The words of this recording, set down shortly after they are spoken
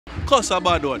cuss a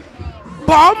bad one.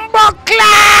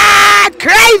 Bumbleclad!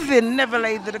 Crazy! Never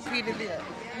lazy the Queenie there.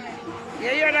 You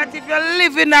hear that if you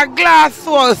live in a glass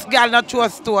house, girl, not throw a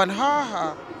stone. Ha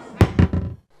ha.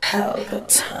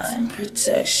 Palpatine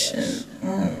protection.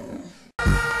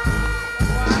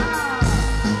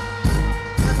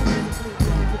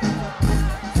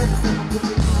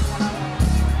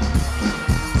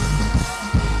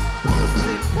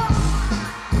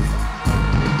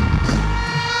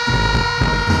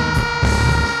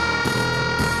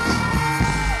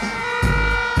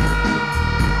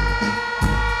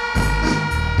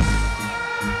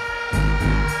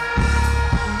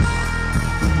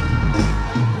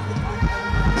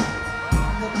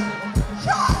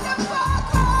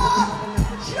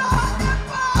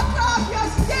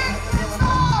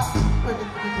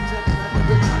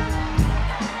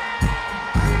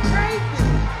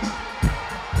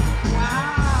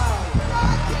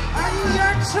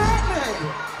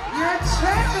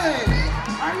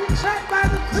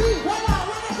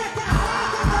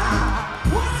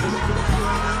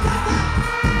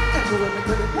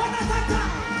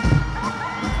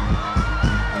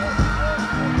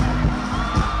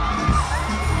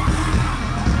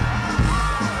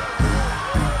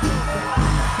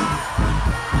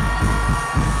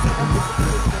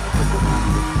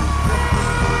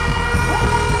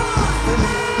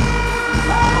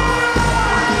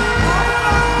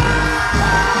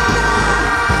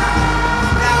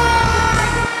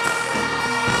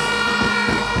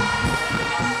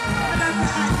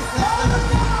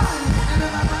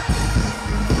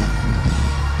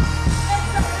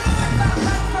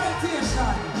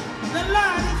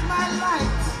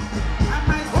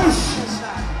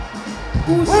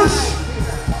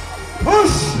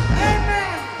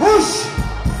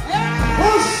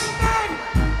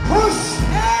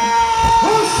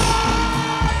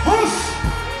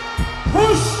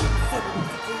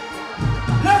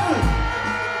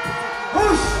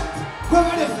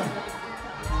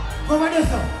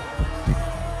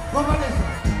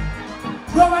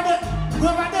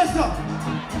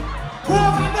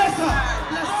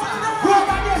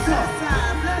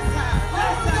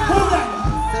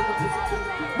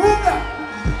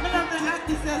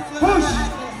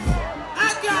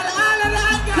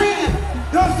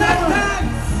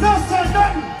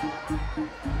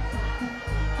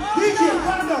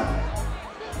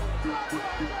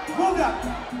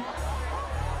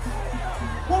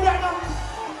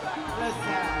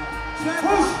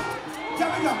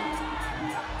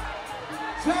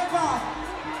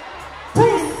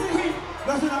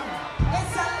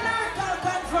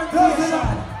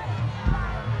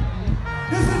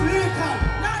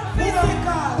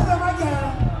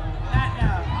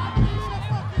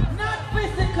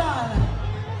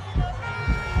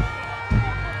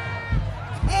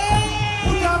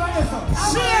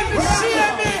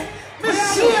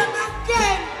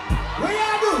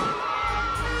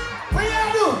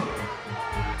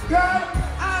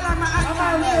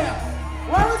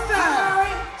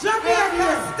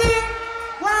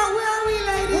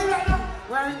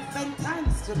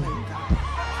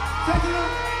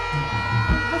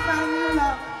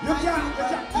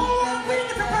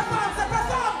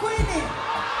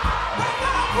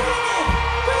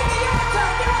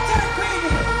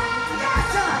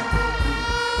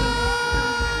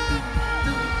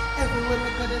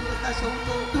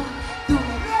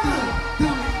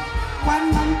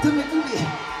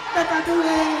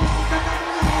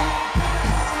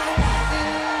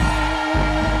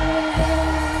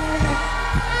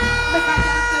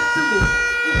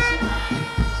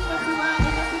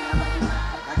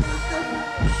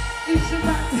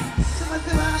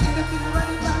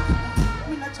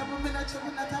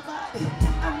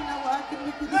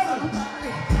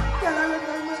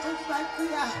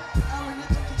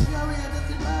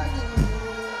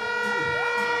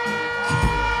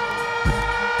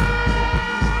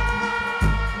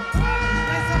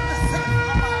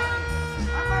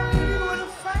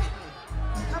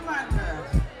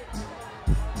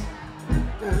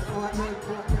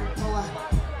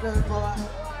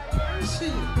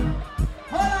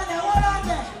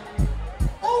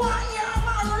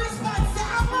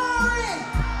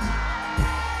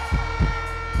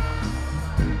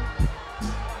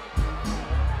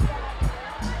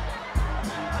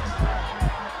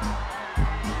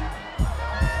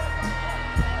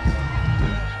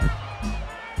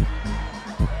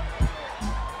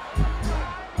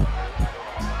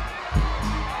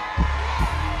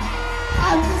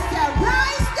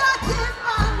 Rise, that in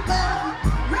man,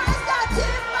 rise, that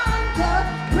in man.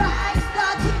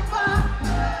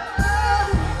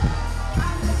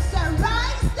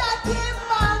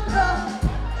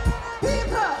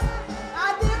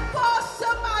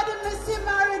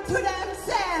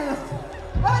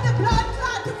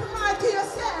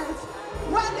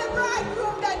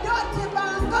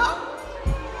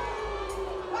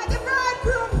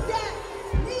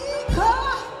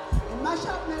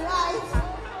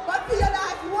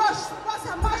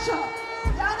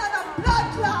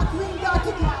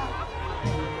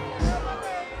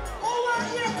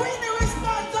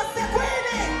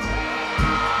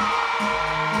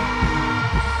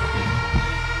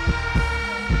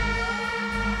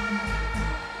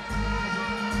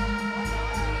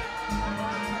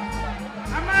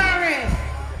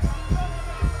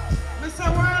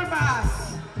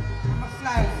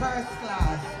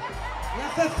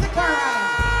 Yes, a sicker rhyme.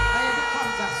 And it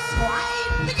becomes a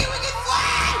swine. Wicked, wicked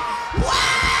swine!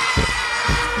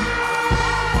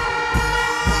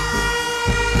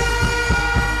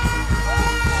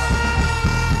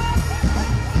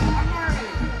 Amari,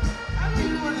 I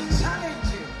really want to challenge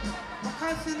you.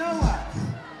 Because you know what?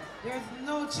 There's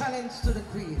no challenge to the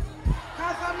queen.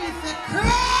 Because I mean, the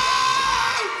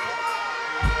queen!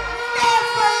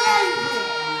 Never lazy!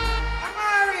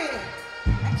 Amari,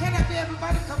 I cannot be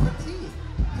everybody's cup of tea.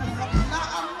 Because I'm not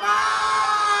a man!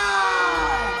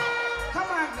 Come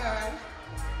on, girl.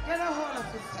 Get a hold of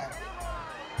yourself.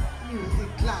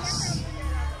 Music clash.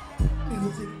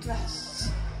 Music clash.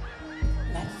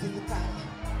 Not physical.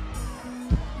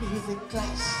 Music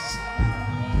clash.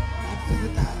 Not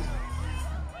physical.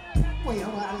 Where you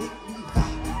want to lick me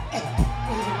back?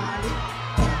 Where you want to lick?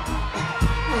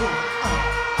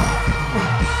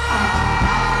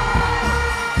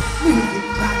 Music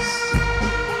clash.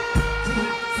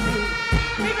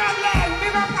 Big up leg,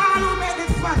 big up all who made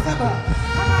this possible.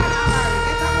 Come on, Amari,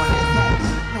 get up on yourself.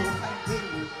 No fighting.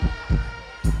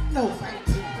 No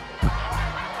fighting.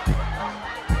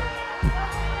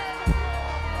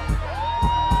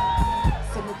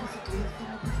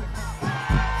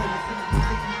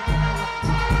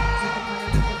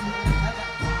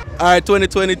 Alright,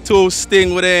 2022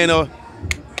 Sting with you know.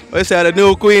 What you say, the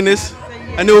new queen is?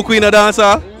 A new queen of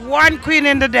dancer? One queen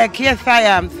in the deck, yes I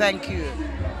am, thank you.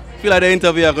 Feel like the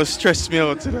interview is going to stress me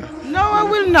out today. No, I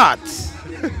will not.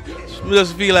 I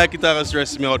just feel like it's going to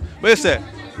stress me out. What you say?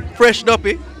 Fresh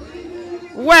duppy?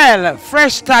 Well,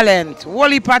 fresh talent,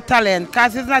 whole heap of talent,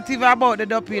 because it's not even about the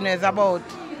doping, it's about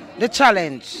the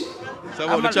challenge. It's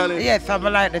about the challenge? Yes, I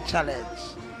like the challenge.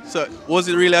 So, was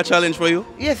it really a challenge for you?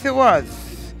 Yes, it was.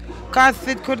 Because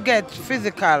it could get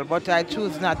physical, but I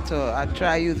choose not to. I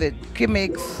try to use it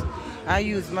gimmicks, I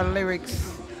use my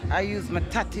lyrics, I use my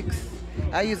tactics,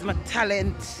 I use my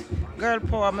talent. Girl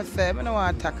power myself, I don't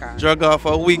want to attack her. Drag off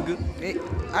a wig?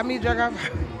 I mean drag off.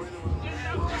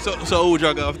 So who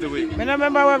drag off the wig? I don't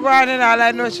remember we're going in, all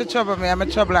I know she trouble me, I'm a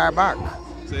trouble her back.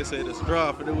 So you say just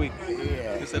draw for the wig?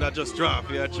 Yeah. You said I just draw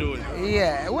for your tune?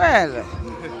 Yeah, well,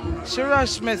 she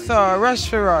rushed me, so rush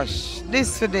for rush,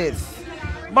 this for this.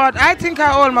 But I think I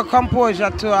hold my composure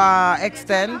to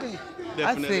extend. Definitely.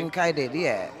 I think I did,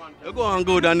 yeah. You go on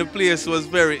good, and the place was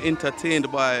very entertained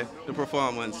by the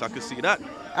performance. I could see that.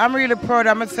 I'm really proud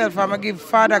of myself. I'm going to give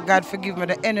Father God for giving me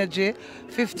the energy.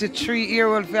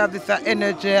 53-year-old for have this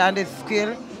energy and this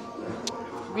skill.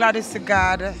 Glad it's to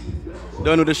God.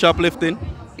 Done with the shoplifting?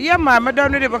 Yeah, man, I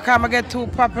done with it because I get too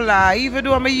popular. Even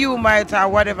though I'm a humor or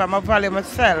whatever, I value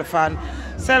myself. And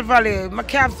self-value, I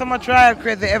can't have so much royal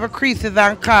crazy, every creases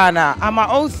and corner. I'm a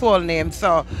household name,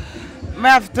 so I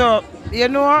have to, you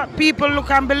know, people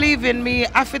look and believe in me.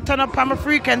 I have to turn up on my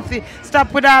frequency,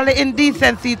 stop with all the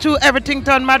indecency. True, everything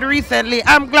turned mad recently.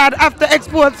 I'm glad after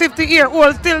expose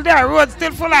 50-year-old still there, road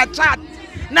still full of chat.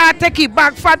 Now take it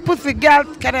back, fat pussy girl,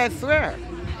 can I swear?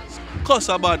 Cuss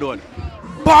a bad one.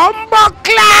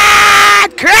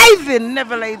 Bumbleclad! Crazy!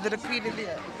 Never laid the queen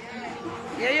there.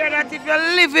 You hear that if you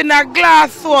live in a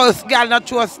glass house, girl, not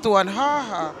throw a stone. Ha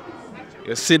ha.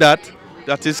 You see that?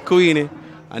 That is Queenie.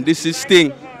 And this is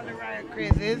Sting.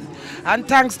 And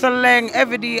thanks to Leng,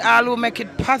 every day, all who make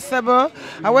it possible.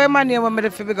 And where my name will make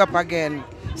it big up again?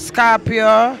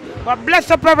 Scorpio. But bless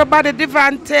up everybody,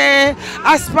 Devante,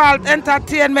 Asphalt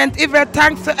Entertainment. Even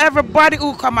thanks to everybody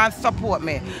who come and support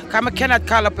me. Because I cannot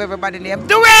call up everybody's name.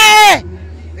 Do it!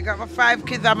 They got my 5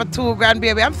 kids and my 2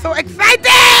 grandbaby. I'm so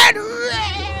excited!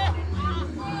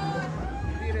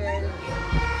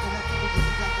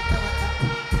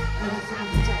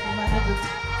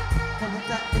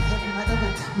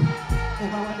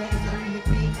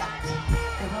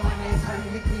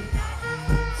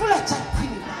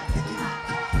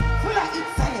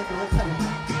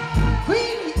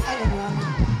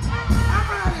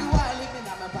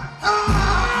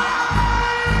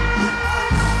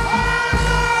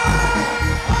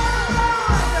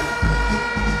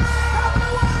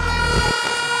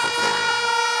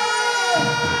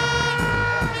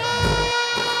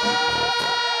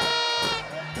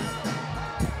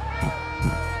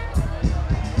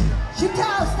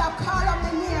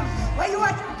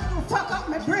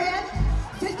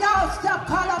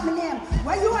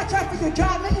 You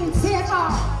drive me insane,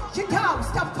 She can't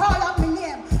stop call up my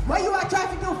name. What you are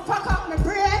trying to do, fuck up my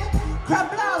brain.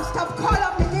 Crab blouse, stop call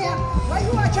up my name. What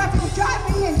you are trying to drive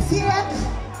me insane.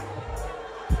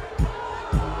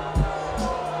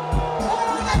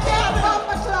 Oh, I can't pop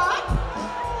my clock.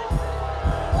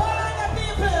 All of the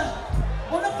people,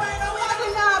 wanna find a winner?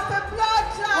 Enough the blood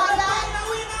clot. Wanna find a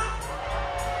winner?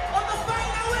 Wanna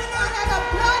find a winner? And the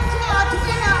blood clot.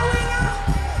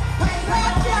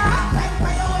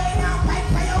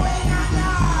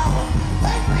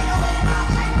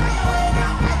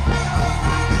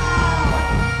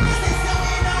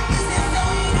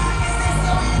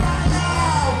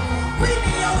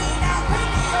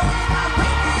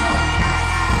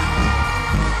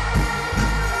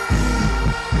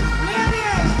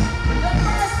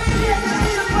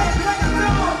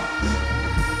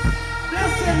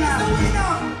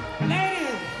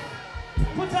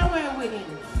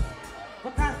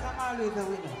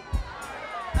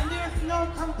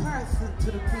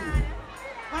 to the queen.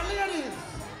 My ladies,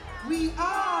 we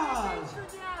all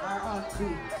are all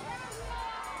queens.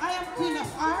 I am queen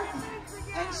of hearts,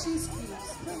 and she's queen of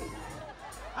spirit.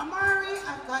 Amari,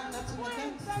 I've got nothing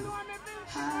against you.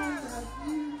 I love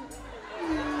you.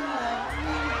 You love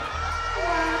me.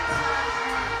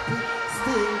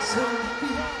 Still should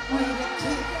be with a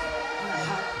kiss and a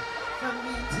hug from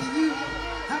me to you.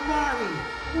 Amari,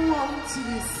 won't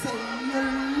you say you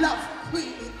love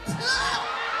Queenie too?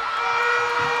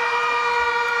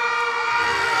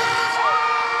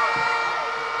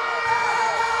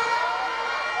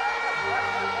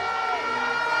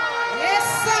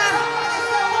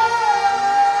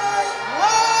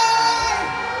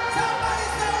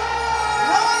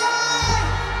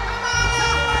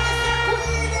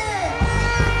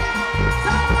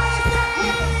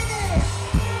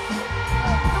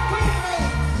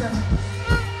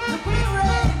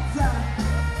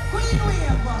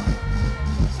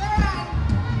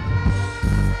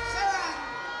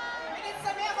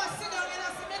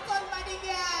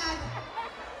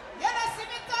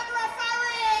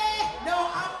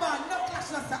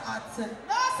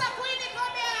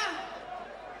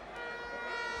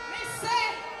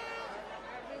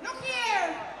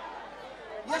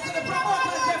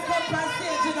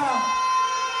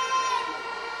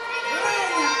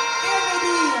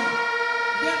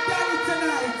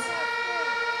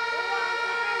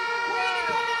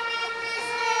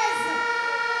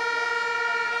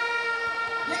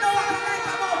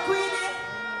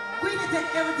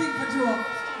 Everything for Joe.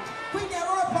 Queen they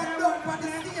up and down on the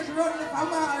stage running with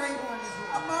Amari.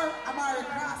 Amari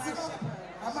crosses.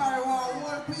 Amari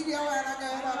one Queen they wear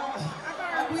again.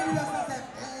 And Queen just said,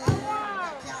 I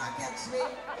can't catch me.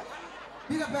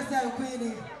 Big up yourself,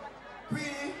 Queenie.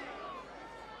 Queenie,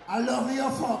 I love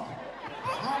your fuck.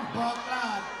 Humbug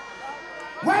lad.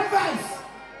 One voice.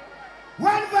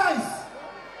 One voice.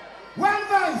 One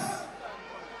voice.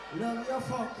 Love your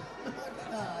fuck.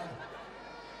 God.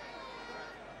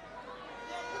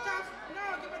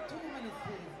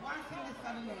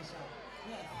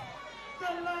 Yes.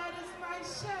 The Lord is my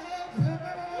shepherd.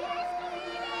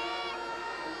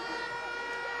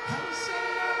 I shall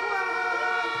not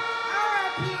want. Our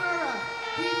pure.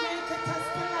 He maketh us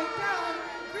to lie down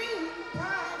green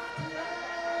pasture.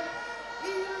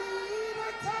 He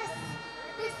leadeth us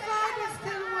beside the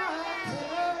still waters.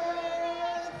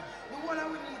 The water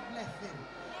we need blessing.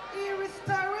 He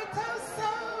restoreth our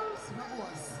souls. Not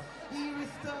us. He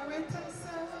restoreth our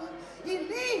souls. He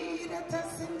leadeth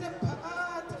us in the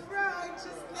path of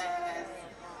righteousness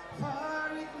for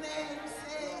his name's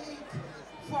sake,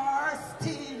 for our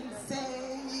stin's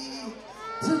sake.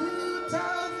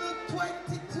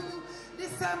 2022,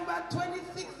 December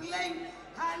 26th lane,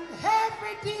 and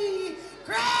every day,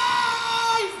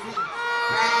 crazy,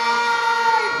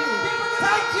 crazy.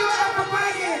 Thank you,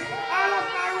 everybody. All of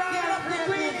my royal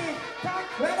Queenie. Thank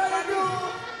you. What do you do?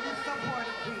 You support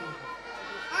the Queen.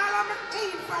 All of my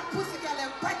aim for pussy girl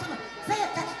and fighting. Say a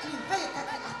catch clean, say a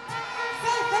catch it. Say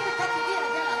a catch it here,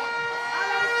 girl.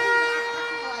 All of the Queen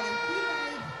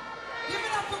give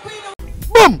it up for Queen.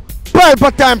 Boom! Pelpa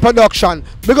Time production.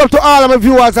 Big up to all of my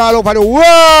viewers all over the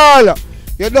world.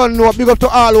 You don't know. Big up to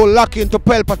all who lock into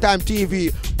Pelpa Time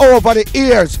TV over the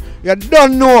years. You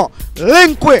don't know.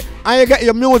 Link with and you get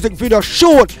your music video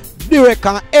shoot, direct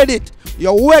and edit.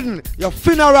 Your wedding, your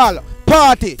funeral,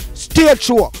 party, stage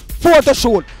show, photo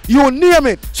shoot, you name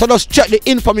it. So just check the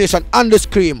information on the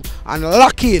screen and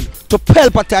lock in to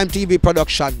Pelpa Time TV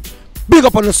production. Big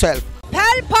up on yourself.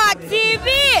 Pelpa TV!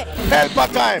 Pelpa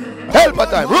Time! Pelpa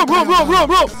Time! Room!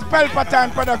 Pelpa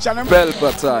Time production.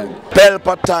 Pelpa Time.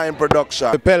 Pelpa Time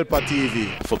production. Pelpa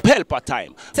TV. For Pelpa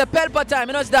Time. It's a Pelpa Time,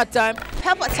 you know it's that time.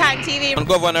 Pelpa Time TV. I'm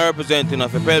governor representing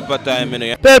of Pelpa Time, you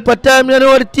know. Pelpa Time, you know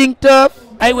what the thing tough?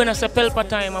 I when I say Pelpa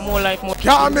Time, I'm more like more.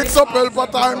 Can't mix up Pelpa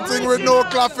Time thing with no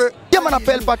coffee. Yeah, man, a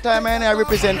Pelpa Time, and I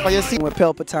represent for your scene with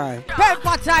Pelpa Time.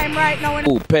 Pelpa Time right now.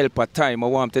 Oh, Pelpa Time, I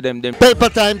want to them. Pelpa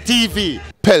Time TV.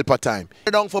 Pelpa Time.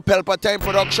 Down for Pelpa Time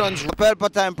Productions. Pelpa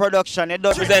Time production. It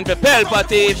does Represent for Pelpa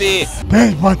TV.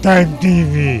 Pelpa Time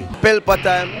TV. Pelpa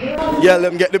Time. Yeah, let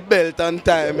them get the belt on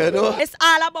time, you know. It's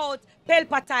all about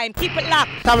Pelpa Time. Keep it locked.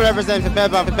 Come represent for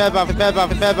Pelpa,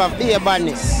 be a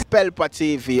badness. Pelpa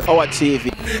TV, our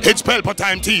TV. It's Pelpa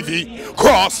Time TV.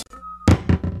 Cross.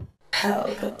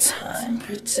 Pelpa Time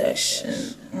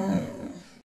protection.